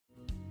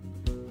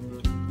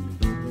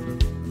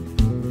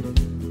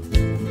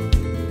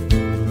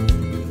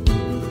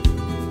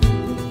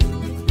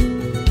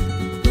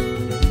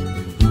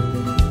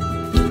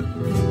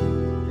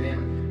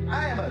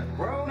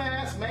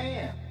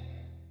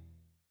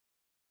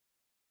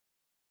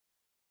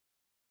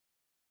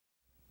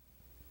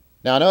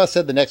Now, I know I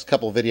said the next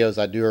couple of videos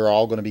I do are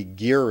all going to be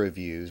gear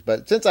reviews,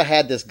 but since I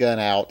had this gun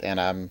out and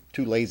I'm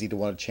too lazy to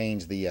want to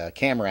change the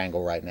camera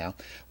angle right now,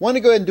 I wanted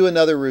to go ahead and do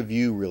another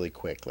review really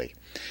quickly.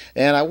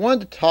 And I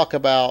wanted to talk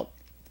about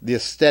the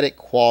aesthetic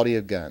quality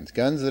of guns,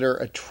 guns that are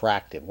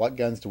attractive. What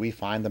guns do we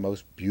find the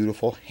most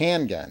beautiful?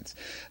 Handguns.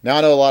 Now,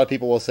 I know a lot of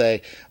people will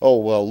say, oh,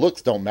 well,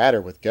 looks don't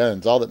matter with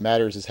guns. All that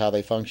matters is how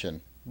they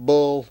function.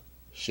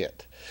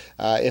 Bullshit.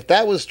 If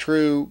that was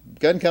true,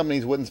 gun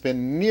companies wouldn't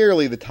spend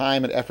nearly the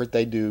time and effort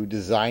they do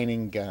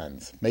designing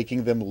guns,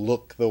 making them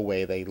look the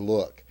way they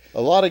look.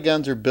 A lot of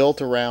guns are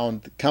built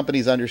around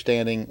companies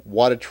understanding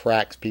what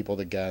attracts people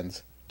to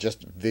guns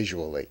just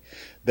visually.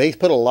 They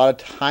put a lot of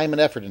time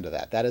and effort into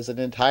that. That is an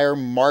entire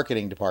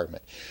marketing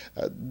department.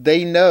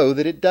 They know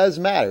that it does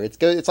matter.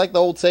 It's like the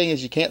old saying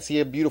is you can't see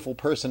a beautiful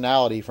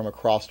personality from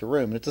across the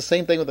room. And it's the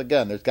same thing with a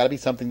gun. There's got to be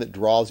something that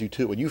draws you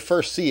to it. When you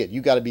first see it,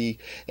 you got to be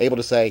able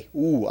to say,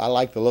 ooh, I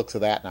like the looks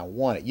of that and I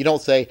want it. You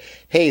don't say,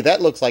 hey,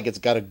 that looks like it's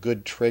got a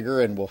good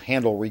trigger and will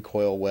handle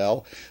recoil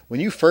well.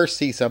 When you first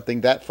see something,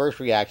 that first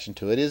reaction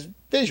to it is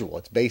visual.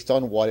 It's based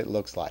on what it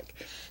looks like.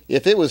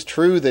 If it was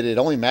true that it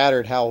only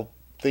mattered how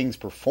things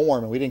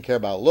perform and we didn't care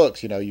about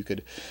looks,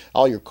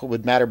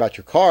 would matter about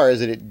your car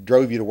is that it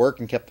drove you to work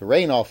and kept the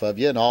rain off of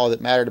you, and all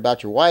that mattered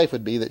about your wife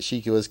would be that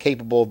she was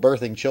capable of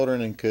birthing children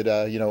and could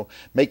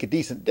make a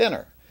decent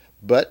dinner.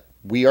 But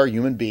we are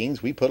human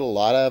beings. We put a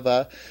lot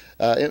of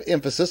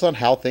emphasis on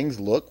how things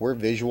look. We're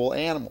visual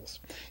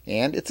animals.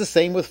 And it's the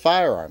same with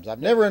firearms.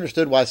 I've never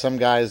understood why some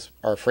guys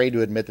are afraid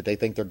to admit that they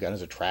think their gun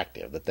is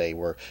attractive, that they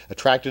were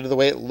attracted to the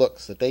way it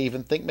looks, that they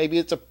even think maybe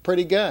it's a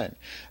pretty gun.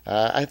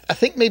 I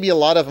think maybe a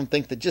lot of them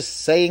think that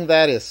just saying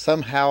that is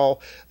somehow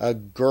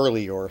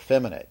girly or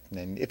effeminate.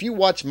 And if you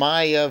watch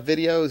my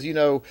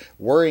videos,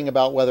 worrying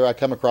about whether I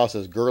come across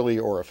as girly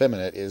or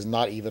effeminate is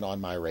not even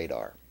on my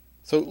radar.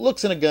 So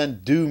looks in a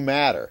gun do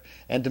matter.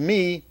 And to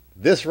me,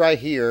 this right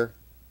here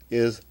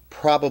is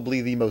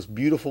probably the most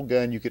beautiful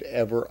gun you could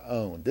ever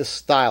own. This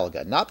style of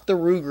gun. Not the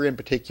Ruger in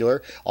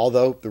particular,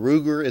 although the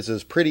Ruger is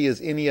as pretty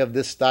as any of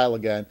this style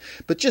of gun.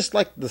 But just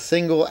like the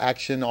single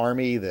action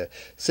Army, the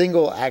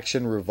single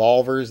action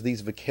revolvers,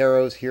 these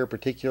Vaqueros here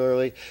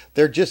particularly,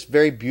 they're just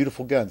very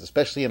beautiful guns,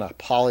 especially in a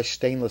polished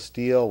stainless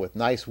steel with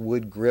nice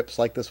wood grips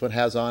like this one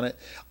has on it.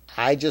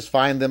 I just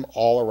find them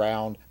all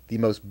around the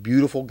most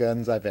beautiful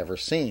guns I've ever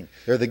seen.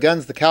 They're the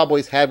guns the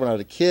cowboys had when I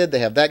was a kid. They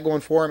have that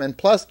going for them. And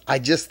plus, I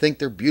just think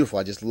they're beautiful.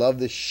 I just love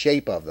the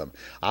shape of them.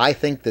 I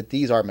think that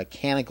these are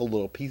mechanical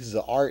little pieces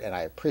of art, and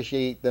I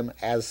appreciate them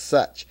as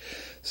such.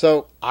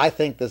 So I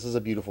think this is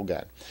a beautiful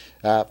gun.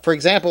 For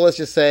example, let's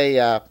just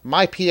say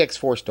my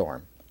PX4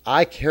 Storm.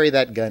 I carry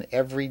that gun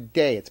every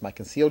day. It's my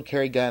concealed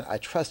carry gun. I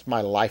trust my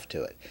life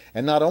to it.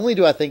 And not only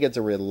do I think it's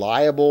a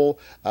reliable,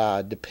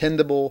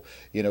 dependable,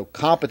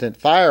 competent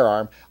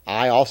firearm,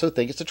 I also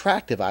think it's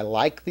attractive. I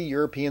like the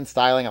European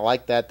styling. I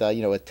like that,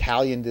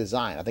 Italian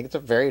design. I think it's a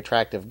very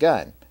attractive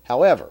gun.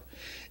 However,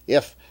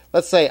 if,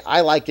 let's say,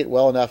 I like it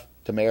well enough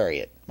to marry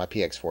it, my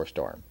PX4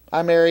 Storm.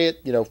 I marry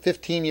it,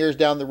 15 years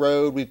down the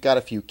road. We've got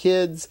a few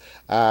kids.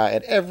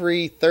 And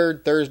every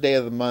third Thursday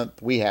of the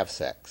month, we have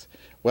sex.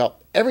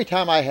 Well, every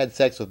time I had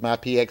sex with my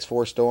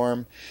PX4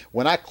 Storm,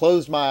 when I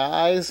closed my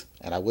eyes,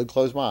 and I would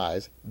close my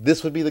eyes,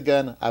 this would be the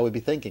gun I would be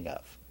thinking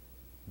of.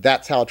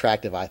 That's how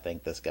attractive I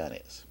think this gun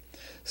is.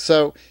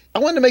 So I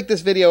wanted to make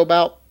this video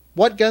about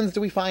what guns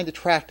do we find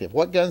attractive?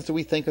 What guns do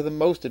we think are the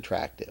most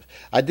attractive?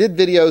 I did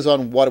videos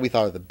on what we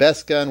thought was the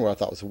best gun, what I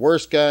thought was the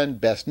worst gun,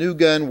 best new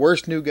gun,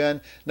 worst new gun.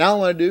 Now I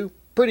want to do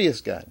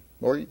prettiest gun.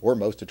 Or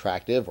most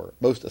attractive, or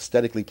most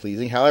aesthetically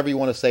pleasing, however you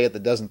want to say it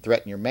that doesn't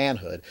threaten your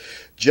manhood.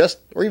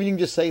 Or even you can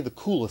just say the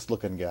coolest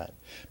looking gun.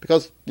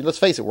 Because, let's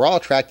face it, we're all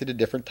attracted to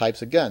different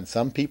types of guns.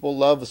 Some people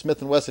love a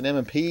Smith & Wesson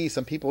M&P,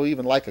 some people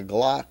even like a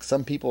Glock,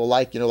 some people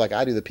like, like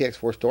I do, the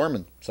PX4 Storm,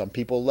 and some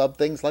people love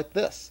things like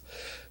this.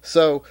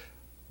 So,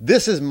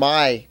 this is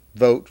my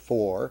vote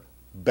for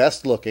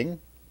best looking,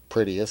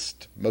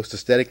 prettiest, most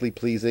aesthetically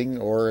pleasing,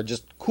 or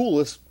just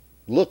coolest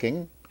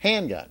looking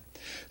handgun.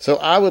 So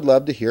I would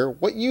love to hear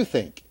what you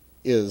think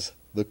is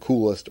the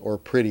coolest or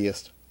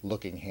prettiest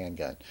looking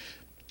handgun.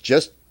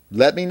 Just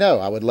let me know.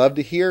 I would love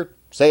to hear.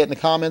 Say it in the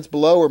comments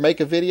below or make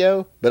a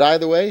video. But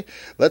either way,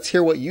 let's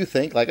hear what you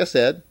think. Like I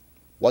said,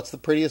 what's the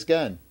prettiest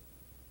gun?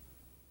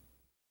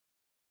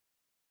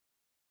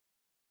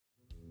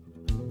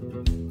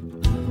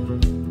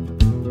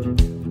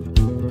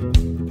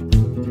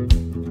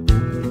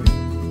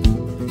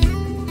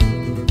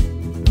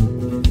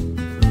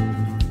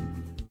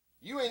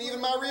 You ain't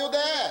even my real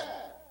dad.